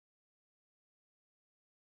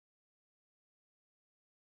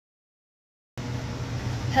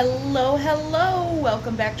Hello, hello!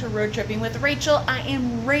 Welcome back to Road Tripping with Rachel. I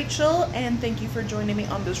am Rachel, and thank you for joining me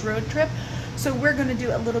on this road trip. So we're going to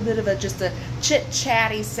do a little bit of just a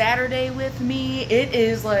chit-chatty Saturday with me. It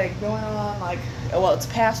is like going on well, it's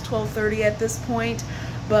past 12:30 at this point.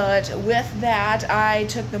 But with that, I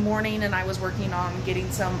took the morning and I was working on getting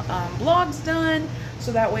some blogs done.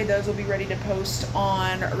 So that way those will be ready to post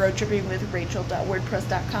on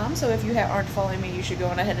roadtrippingwithrachel.wordpress.com. So if you aren't following me, you should go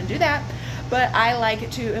on ahead and do that. But I like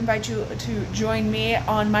to invite you to join me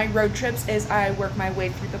on my road trips as I work my way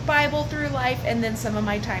through the Bible, through life, and then some of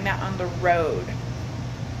my time out on the road.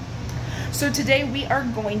 So today we are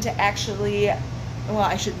going to actually, well,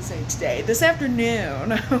 I shouldn't say today, this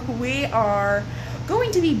afternoon, we are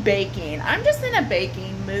going to be baking. I'm just in a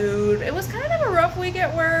baking mood. It was kind of a rough week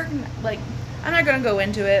at work. I'm not going to go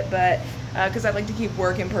into it, but because I like to keep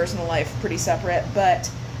work and personal life pretty separate.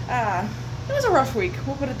 But it was a rough week.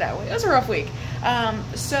 We'll put it that way. It was a rough week.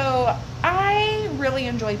 So I really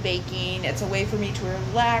enjoy baking. It's a way for me to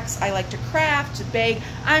relax. I like to craft, to bake.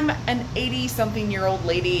 I'm an 80-something-year-old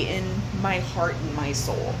lady in my heart and my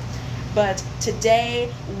soul. But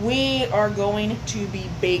today we are going to be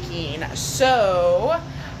baking. So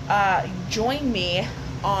join me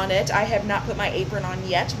on it. I have not put my apron on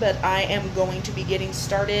yet, but I am going to be getting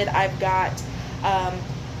started. I've got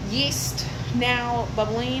yeast now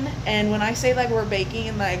bubbling, and when I say like we're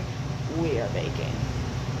baking, like we are baking.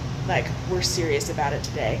 Like we're serious about it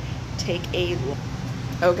today. Take a look.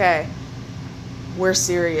 Okay, we're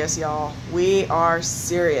serious, y'all. We are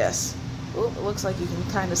serious. Oop, it looks like you can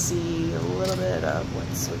kind of see a little bit of,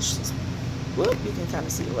 let's switch this. Whoop, you can kind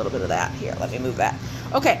of see a little bit of that. Here, let me move that.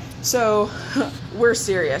 Okay, so we're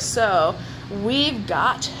serious. So we've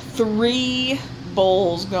got 3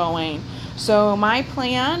 bowls going. So my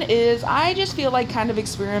plan is I just feel like kind of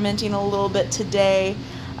experimenting a little bit today.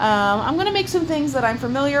 I'm going to make some things that I'm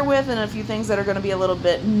familiar with and a few things that are going to be a little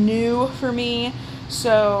bit new for me.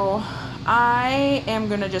 So I am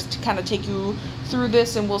going to just kind of take you through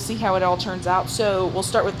this and we'll see how it all turns out. So we'll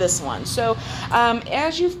start with this one. So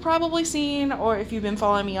as you've probably seen, or if you've been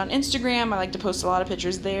following me on Instagram, I like to post a lot of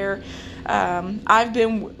pictures there. I've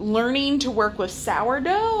been learning to work with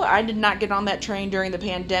sourdough. I did not get on that train during the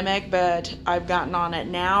pandemic, but I've gotten on it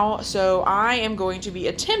now. So I am going to be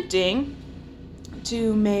attempting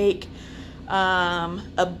to make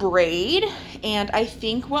a braid, and I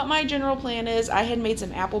think what my general plan is, I had made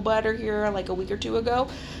some apple butter here like a week or 2 ago.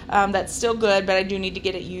 That's still good, but I do need to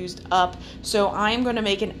get it used up. So I'm going to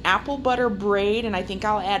make an apple butter braid, and I think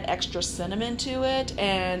I'll add extra cinnamon to it,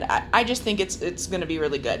 and I just think it's going to be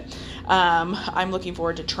really good. I'm looking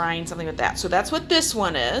forward to trying something with that. So that's what this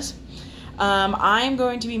one is. I'm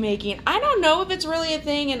going to be making, I don't know if it's really a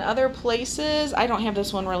thing in other places. I don't have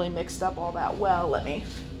this one really mixed up all that well. Let me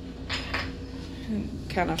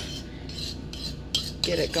kind of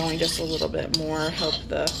get it going just a little bit more, help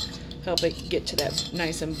it get to that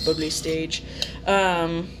nice and bubbly stage.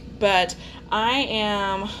 But I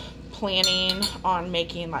am planning on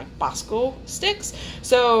making like Bosco sticks.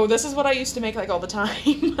 So this is what I used to make like all the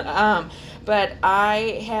time. But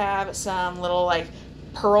I have some little like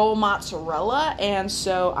pearl mozzarella, and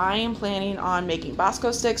so I am planning on making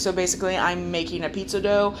Bosco sticks. So basically I'm making a pizza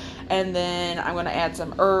dough, and then I'm going to add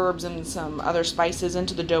some herbs and some other spices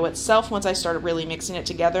into the dough itself once I start really mixing it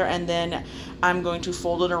together, and then I'm going to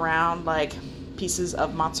fold it around like pieces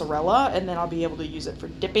of mozzarella, and then I'll be able to use it for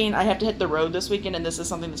dipping. I have to hit the road this weekend, and this is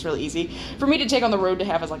something that's really easy for me to take on the road to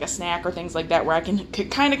have as like a snack or things like that, where I can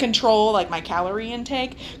kind of control like my calorie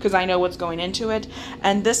intake because I know what's going into it.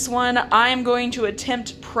 And this one I'm going to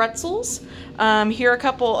attempt pretzels. Here a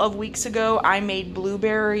couple of weeks ago I made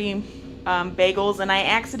blueberry bagels, and I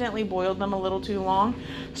accidentally boiled them a little too long.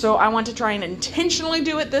 So I want to try and intentionally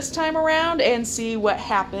do it this time around and see what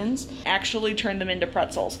happens. Actually turn them into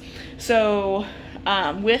pretzels. So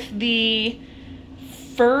with the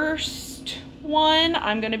first one,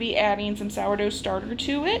 I'm going to be adding some sourdough starter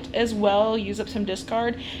to it as well, use up some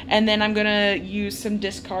discard, and then I'm going to use some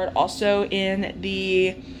discard also in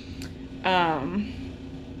the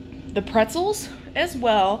pretzels as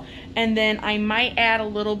well, and then I might add a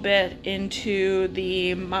little bit into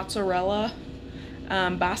the mozzarella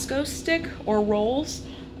Bosco stick or rolls,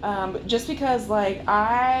 just because like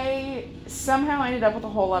I somehow ended up with a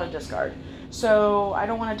whole lot of discard, so I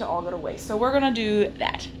don't want it to all go to waste. So we're gonna do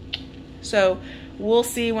that. So we'll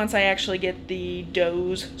see once I actually get the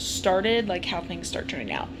doughs started, like how things start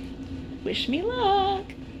turning out. Wish me luck.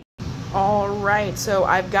 All right, so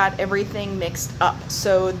I've got everything mixed up.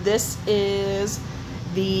 So this is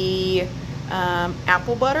the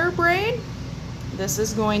apple butter braid, This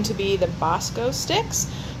is going to be the Bosco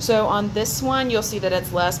sticks. So on this one, you'll see that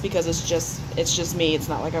it's less because it's just me. It's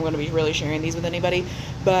not like I'm going to be really sharing these with anybody.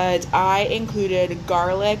 But I included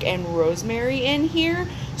garlic and rosemary in here.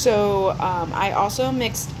 So I also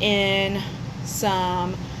mixed in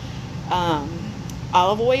some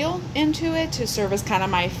olive oil into it to serve as kind of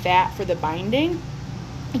my fat for the binding.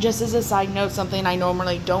 Just as a side note, something I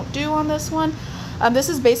normally don't do on this one. This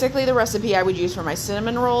is basically the recipe I would use for my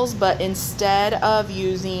cinnamon rolls, but instead of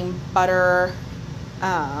using butter,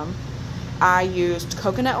 I used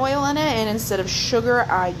coconut oil in it, and instead of sugar,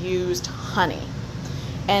 I used honey.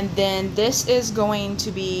 And then this is going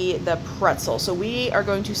to be the pretzel. So we are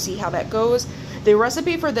going to see how that goes. The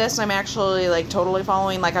recipe for this, I'm actually like totally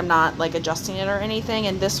following, like I'm not like adjusting it or anything.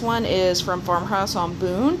 And this one is from Farmhouse on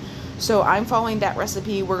Boone. So I'm following that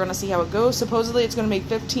recipe. We're going to see how it goes. Supposedly it's going to make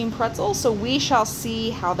 15 pretzels, so we shall see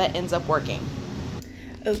how that ends up working.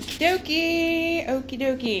 Okie dokie, okie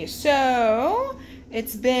dokie. So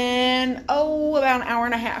it's been, about an hour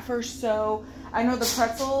and a half or so. I know the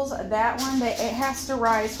pretzels, that one, it has to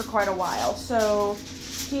rise for quite a while. So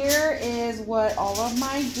here is what all of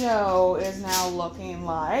my dough is now looking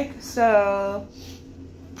like. So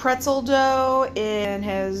pretzel dough, it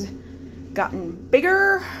has gotten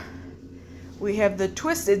bigger. We have the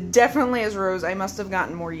twist. It definitely is rose. I must have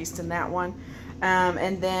gotten more yeast in that one.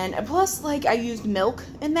 And then, plus, like, I used milk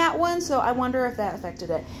in that one, so I wonder if that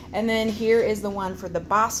affected it. And then here is the one for the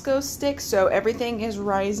Bosco sticks. So everything is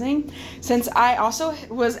rising. Since I also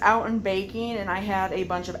was out and baking and I had a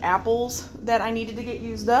bunch of apples that I needed to get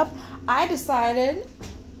used up, I decided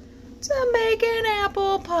to make an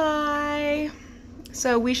apple pie.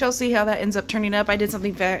 So we shall see how that ends up turning up. I did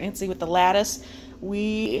something fancy with the lattice.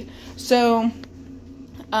 The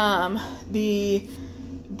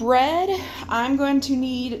bread, I'm going to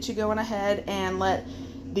need to go on ahead and let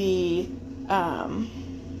the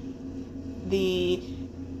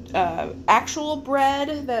actual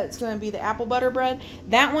bread, that's going to be the apple butter bread,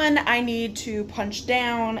 that one I need to punch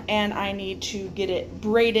down and I need to get it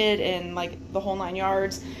braided and like the whole 9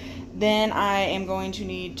 yards. Then I am going to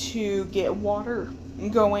need to get water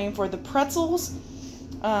going for the pretzels.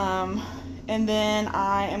 And then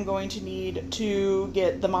I am going to need to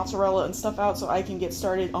get the mozzarella and stuff out so I can get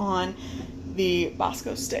started on the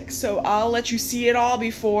Bosco sticks. So I'll let you see it all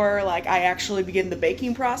before like I actually begin the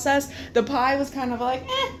baking process. The pie was kind of like,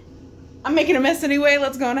 I'm making a mess anyway.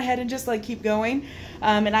 Let's go on ahead and just like keep going.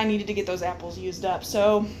 And I needed to get those apples used up.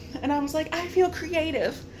 So, and I was like, I feel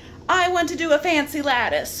creative. I want to do a fancy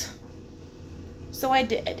lattice. So I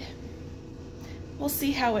did. We'll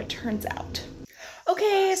see how it turns out.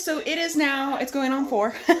 Okay, so it is now, it's going on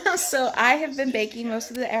 4. So I have been baking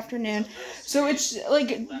most of the afternoon. So it's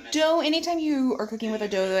like dough, anytime you are cooking with a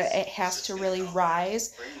dough, it has to really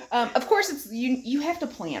rise. Of course, it's you have to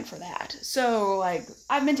plan for that. So like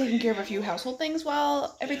I've been taking care of a few household things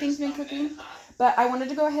while everything's been cooking. But I wanted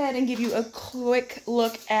to go ahead and give you a quick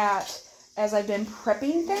look at as I've been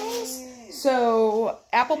prepping things. So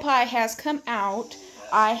apple pie has come out.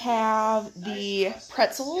 I have the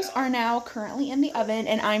pretzels are now currently in the oven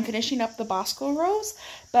and I'm finishing up the Bosco rolls,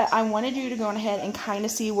 but I wanted you to go on ahead and kind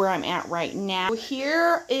of see where I'm at right now. So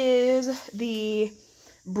here is the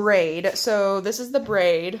braid. So this is the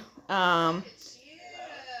braid. I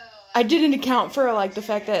didn't account for like the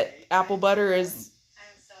fact that apple butter is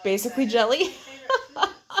basically jelly.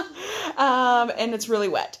 And it's really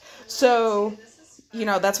wet. So you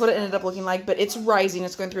know, that's what it ended up looking like, but it's rising.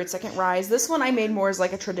 It's going through its second rise. This one I made more as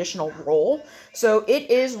like a traditional roll. So it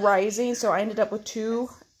is rising. So I ended up with 2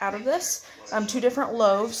 out of this, 2 different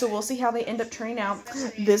loaves. So we'll see how they end up turning out.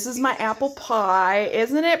 This is my apple pie.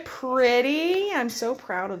 Isn't it pretty? I'm so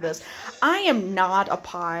proud of this. I am not a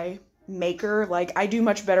pie maker. Like I do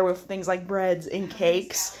much better with things like breads and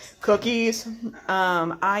cakes, cookies.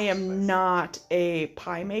 I am not a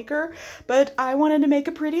pie maker, but I wanted to make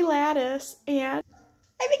a pretty lattice and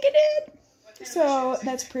I think it did. So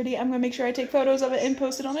that's pretty. I'm going to make sure I take photos of it and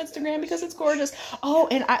post it on Instagram because it's gorgeous. Oh,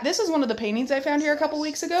 and this is one of the paintings I found here a couple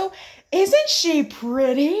weeks ago. Isn't she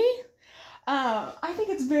pretty? I think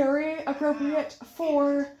it's very appropriate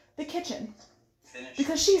for the kitchen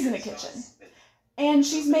because she's in the kitchen and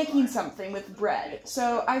she's making something with bread.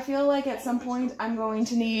 So I feel like at some point I'm going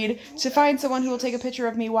to need to find someone who will take a picture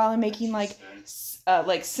of me while I'm making like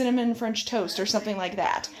cinnamon French toast or something like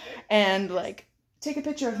that. And like take a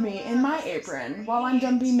picture of me in my apron while I'm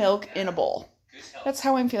dumping milk in a bowl. That's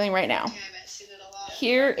how I'm feeling right now.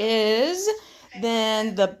 Here is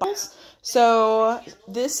then the balls. So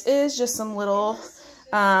this is just some little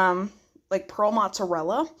like pearl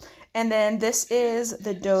mozzarella. And then this is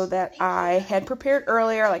the dough that I had prepared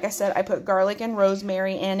earlier. Like I said, I put garlic and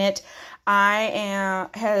rosemary in it. I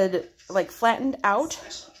had like flattened out.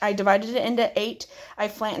 I divided it into 8. I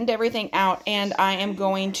flattened everything out, and I am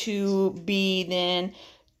going to be then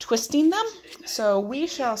twisting them. So we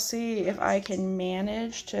shall see if I can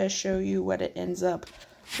manage to show you what it ends up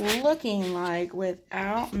looking like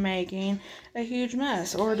without making a huge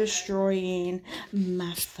mess or destroying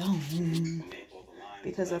my phone,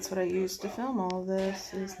 because that's what I use to film all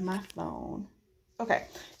this, is my phone. Okay,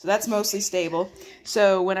 so that's mostly stable.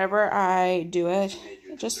 So whenever I do it,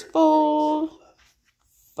 just fold,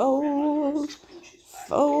 fold,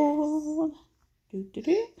 fold.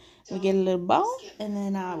 We get a little ball, and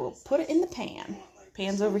then I will put it in the pan.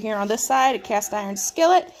 Pan's over here on this side, a cast iron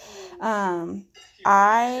skillet.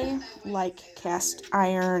 I like cast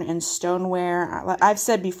iron and stoneware. I've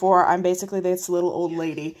said before, I'm basically this little old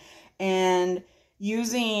lady, and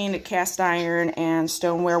using cast iron and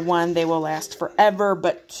stoneware, 1, they will last forever,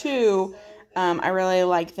 but 2, I really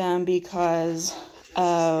like them because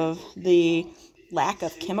of the lack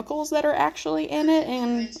of chemicals that are actually in it,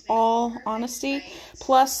 in all honesty.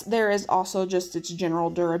 Plus, there is also just its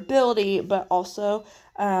general durability, but also,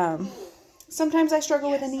 sometimes I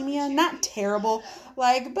struggle with anemia. Not terrible,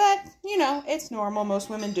 but, you know, it's normal. Most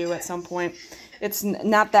women do at some point. It's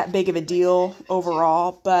not that big of a deal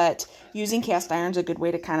overall, but using cast iron is a good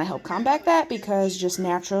way to kind of help combat that, because just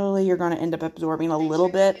naturally you're going to end up absorbing a little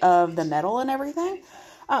bit of the metal and everything.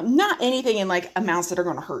 Not anything in, like, amounts that are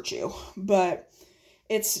going to hurt you, but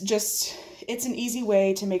it's an easy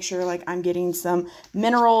way to make sure, like, I'm getting some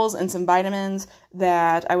minerals and some vitamins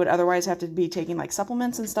that I would otherwise have to be taking, like,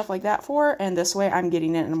 supplements and stuff like that for. And this way I'm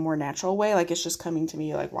getting it in a more natural way. Like, it's just coming to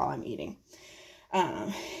me, like, while I'm eating.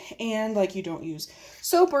 And, like, you don't use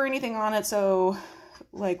soap or anything on it. So,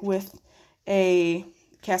 like, with a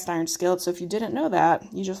cast iron skillet. So if you didn't know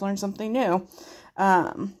that, you just learned something new.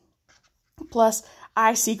 Plus,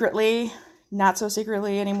 I secretly, not so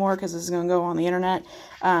secretly anymore, because this is going to go on the internet,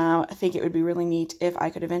 I think it would be really neat if I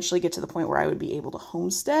could eventually get to the point where I would be able to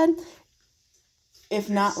homestead. If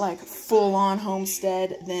not, like, full-on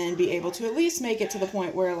homestead, then be able to at least make it to the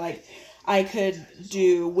point where, like, I could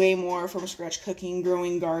do way more from scratch cooking,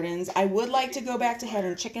 growing gardens. I would like to go back to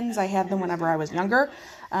having chickens. I had them whenever I was younger.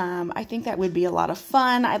 I think that would be a lot of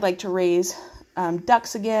fun. I'd like to raise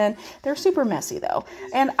ducks again. They're super messy, though.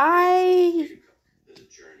 And I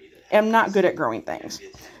am not good at growing things.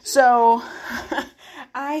 So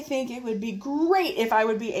I think it would be great if I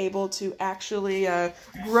would be able to actually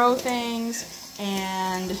grow things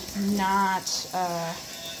and not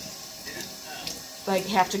like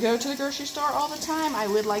have to go to the grocery store all the time. I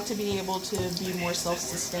would like to be able to be more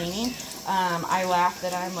self-sustaining. I laugh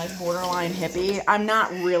that I'm like borderline hippie. I'm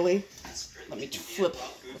not really. Let me flip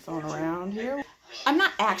the phone around here. I'm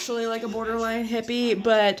not actually like a borderline hippie,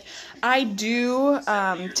 but I do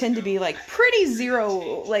tend to be like pretty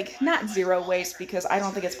zero, like not zero waste, because I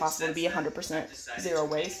don't think it's possible to be 100% zero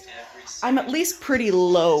waste. I'm at least pretty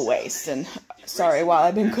low waste. And sorry, while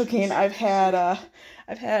I've been cooking, I've had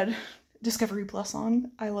Discovery Plus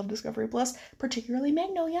on. I love Discovery Plus, particularly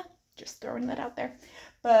Magnolia. Just throwing that out there.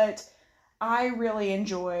 But I really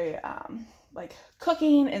enjoy like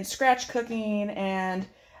cooking and scratch cooking and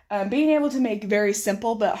being able to make very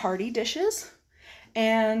simple but hearty dishes.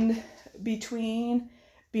 And between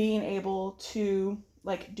being able to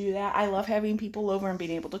like do that, I love having people over and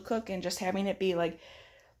being able to cook and just having it be like,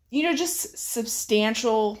 you know, just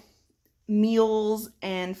substantial meals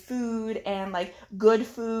and food and like good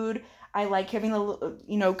food. I like having the,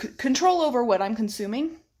 you know, control over what I'm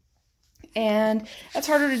consuming. And that's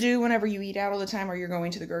harder to do whenever you eat out all the time or you're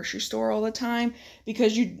going to the grocery store all the time,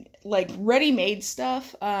 because you like ready-made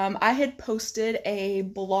stuff. I had posted a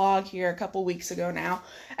blog here a couple weeks ago now.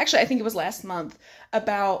 Actually, I think it was last month,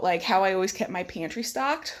 about like how I always kept my pantry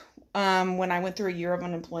stocked when I went through a year of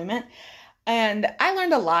unemployment. And I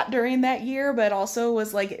learned a lot during that year, but also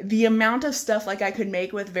was like the amount of stuff like I could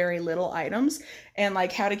make with very little items, and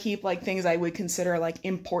like how to keep like things I would consider like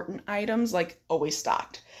important items like always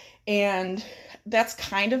stocked. And that's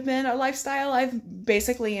kind of been a lifestyle I've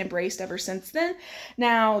basically embraced ever since then.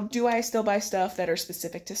 Now, do I still buy stuff that are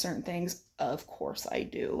specific to certain things? Of course I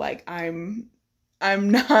do. Like I'm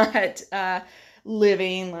not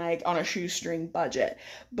living like on a shoestring budget,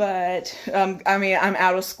 but I mean, I'm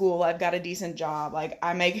out of school, I've got a decent job, like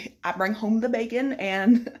I bring home the bacon,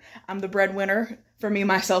 and I'm the breadwinner for me,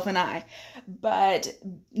 myself, and I. But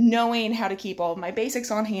knowing how to keep all of my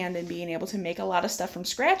basics on hand and being able to make a lot of stuff from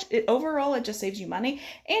scratch, overall it just saves you money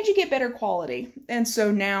and you get better quality. And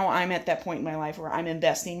so now I'm at that point in my life where I'm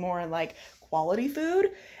investing more in like quality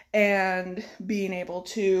food and being able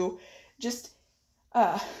to just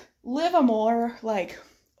live a more like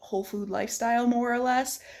whole food lifestyle, more or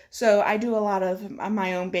less. So I do a lot of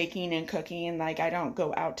my own baking and cooking. Like, I don't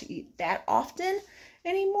go out to eat that often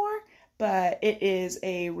anymore, but it is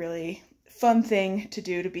a really fun thing to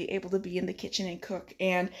do, to be able to be in the kitchen and cook.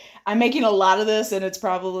 And I'm making a lot of this, and it's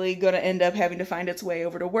probably going to end up having to find its way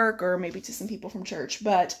over to work or maybe to some people from church,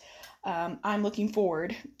 but I'm looking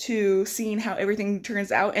forward to seeing how everything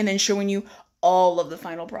turns out and then showing you all of the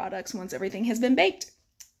final products once everything has been baked.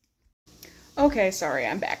 Okay, sorry,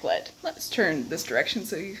 I'm backlit. Let's turn this direction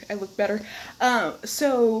so I look better.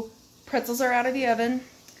 So pretzels are out of the oven.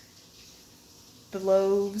 The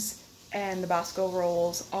loaves and the Bosco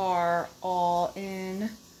rolls are all in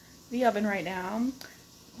the oven right now.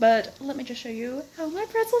 But let me just show you how my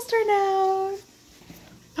pretzels turn out.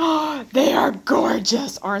 Oh, they are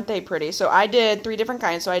gorgeous. Aren't they pretty? So I did 3 different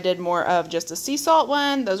kinds. So I did more of just a sea salt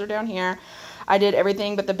one. Those are down here. I did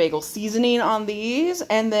everything but the bagel seasoning on these.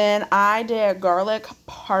 And then I did garlic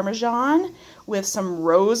parmesan with some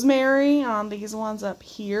rosemary on these ones up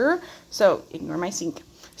here. So ignore my sink.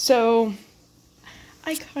 So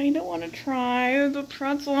I kind of want to try the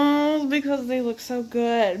pretzels because they look so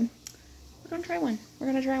good. We're going to try one. We're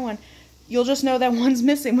going to try one. You'll just know that one's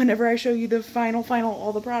missing whenever I show you the final,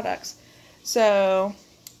 all the products. So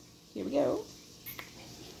here we go.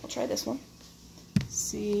 I'll try this one.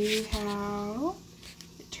 See how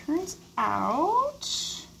it turns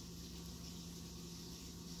out.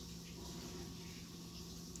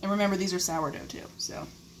 And remember, these are sourdough too, so.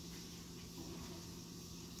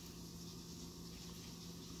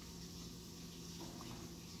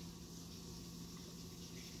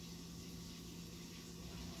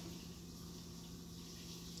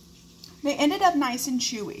 They ended up nice and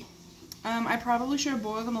chewy. I probably should have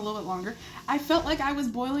boiled them a little bit longer. I felt like I was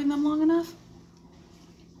boiling them long enough.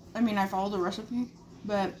 I mean, I followed the recipe,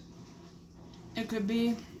 but it could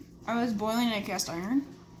be I was boiling in a cast iron.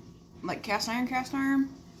 Like cast iron,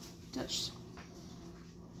 Dutch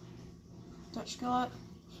skillet.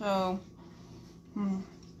 So,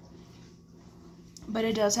 but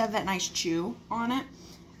it does have that nice chew on it,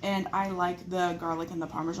 and I like the garlic and the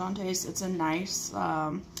Parmesan taste. It's a nice,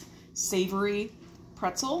 savory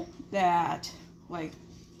pretzel that, like,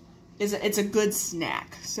 it's a good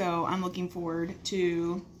snack. So I'm looking forward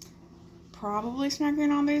to probably snacking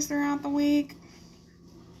on these throughout the week.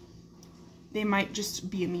 They might just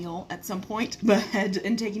be a meal at some point, but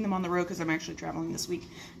and taking them on the road because I'm actually traveling this week.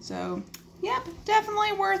 So, yep,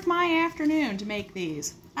 definitely worth my afternoon to make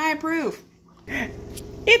these. I approve.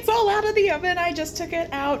 It's all out of the oven. I just took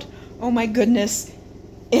it out. Oh my goodness.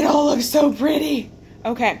 It all looks so pretty.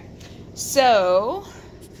 Okay, so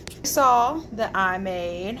I saw that I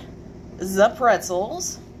made the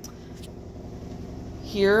pretzels.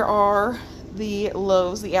 Here are the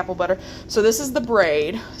loaves, the apple butter. So this is the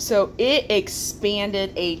braid. So it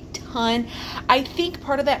expanded a ton. I think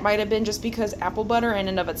part of that might have been just because apple butter in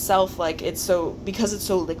and of itself, like, because it's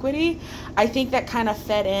so liquidy, I think that kind of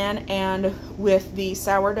fed in, and with the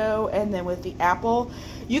sourdough and then with the apple,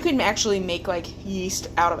 you can actually make like yeast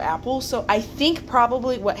out of apple. So I think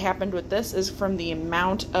probably what happened with this is from the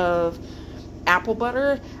amount of apple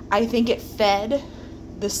butter, I think it fed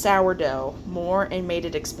the sourdough more and made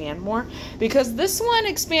it expand more, because this one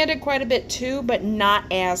expanded quite a bit too, but not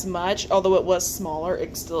as much. Although it was smaller,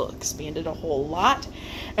 it still expanded a whole lot.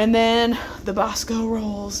 And then the Bosco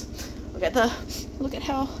rolls. Look at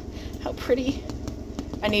how pretty.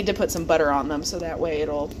 I need to put some butter on them so that way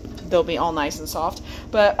they'll be all nice and soft.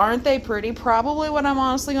 But aren't they pretty? Probably what I'm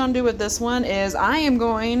honestly gonna do with this one is I am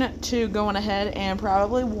going to go on ahead and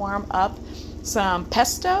probably warm up some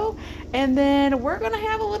pesto, and then we're gonna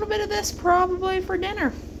have a little bit of this probably for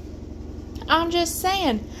dinner. I'm just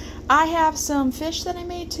saying, I have some fish that I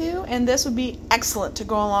made too, and this would be excellent to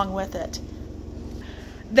go along with it.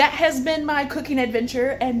 That has been my cooking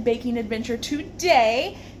adventure and baking adventure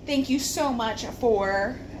today. Thank you so much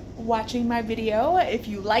for watching my video. If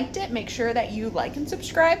you liked it, make sure that you like and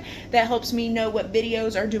subscribe. That helps me know what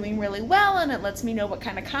videos are doing really well, and it lets me know what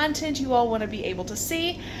kind of content you all want to be able to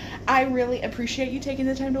see. I really appreciate you taking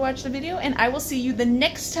the time to watch the video, and I will see you the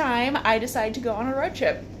next time I decide to go on a road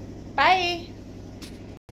trip. Bye!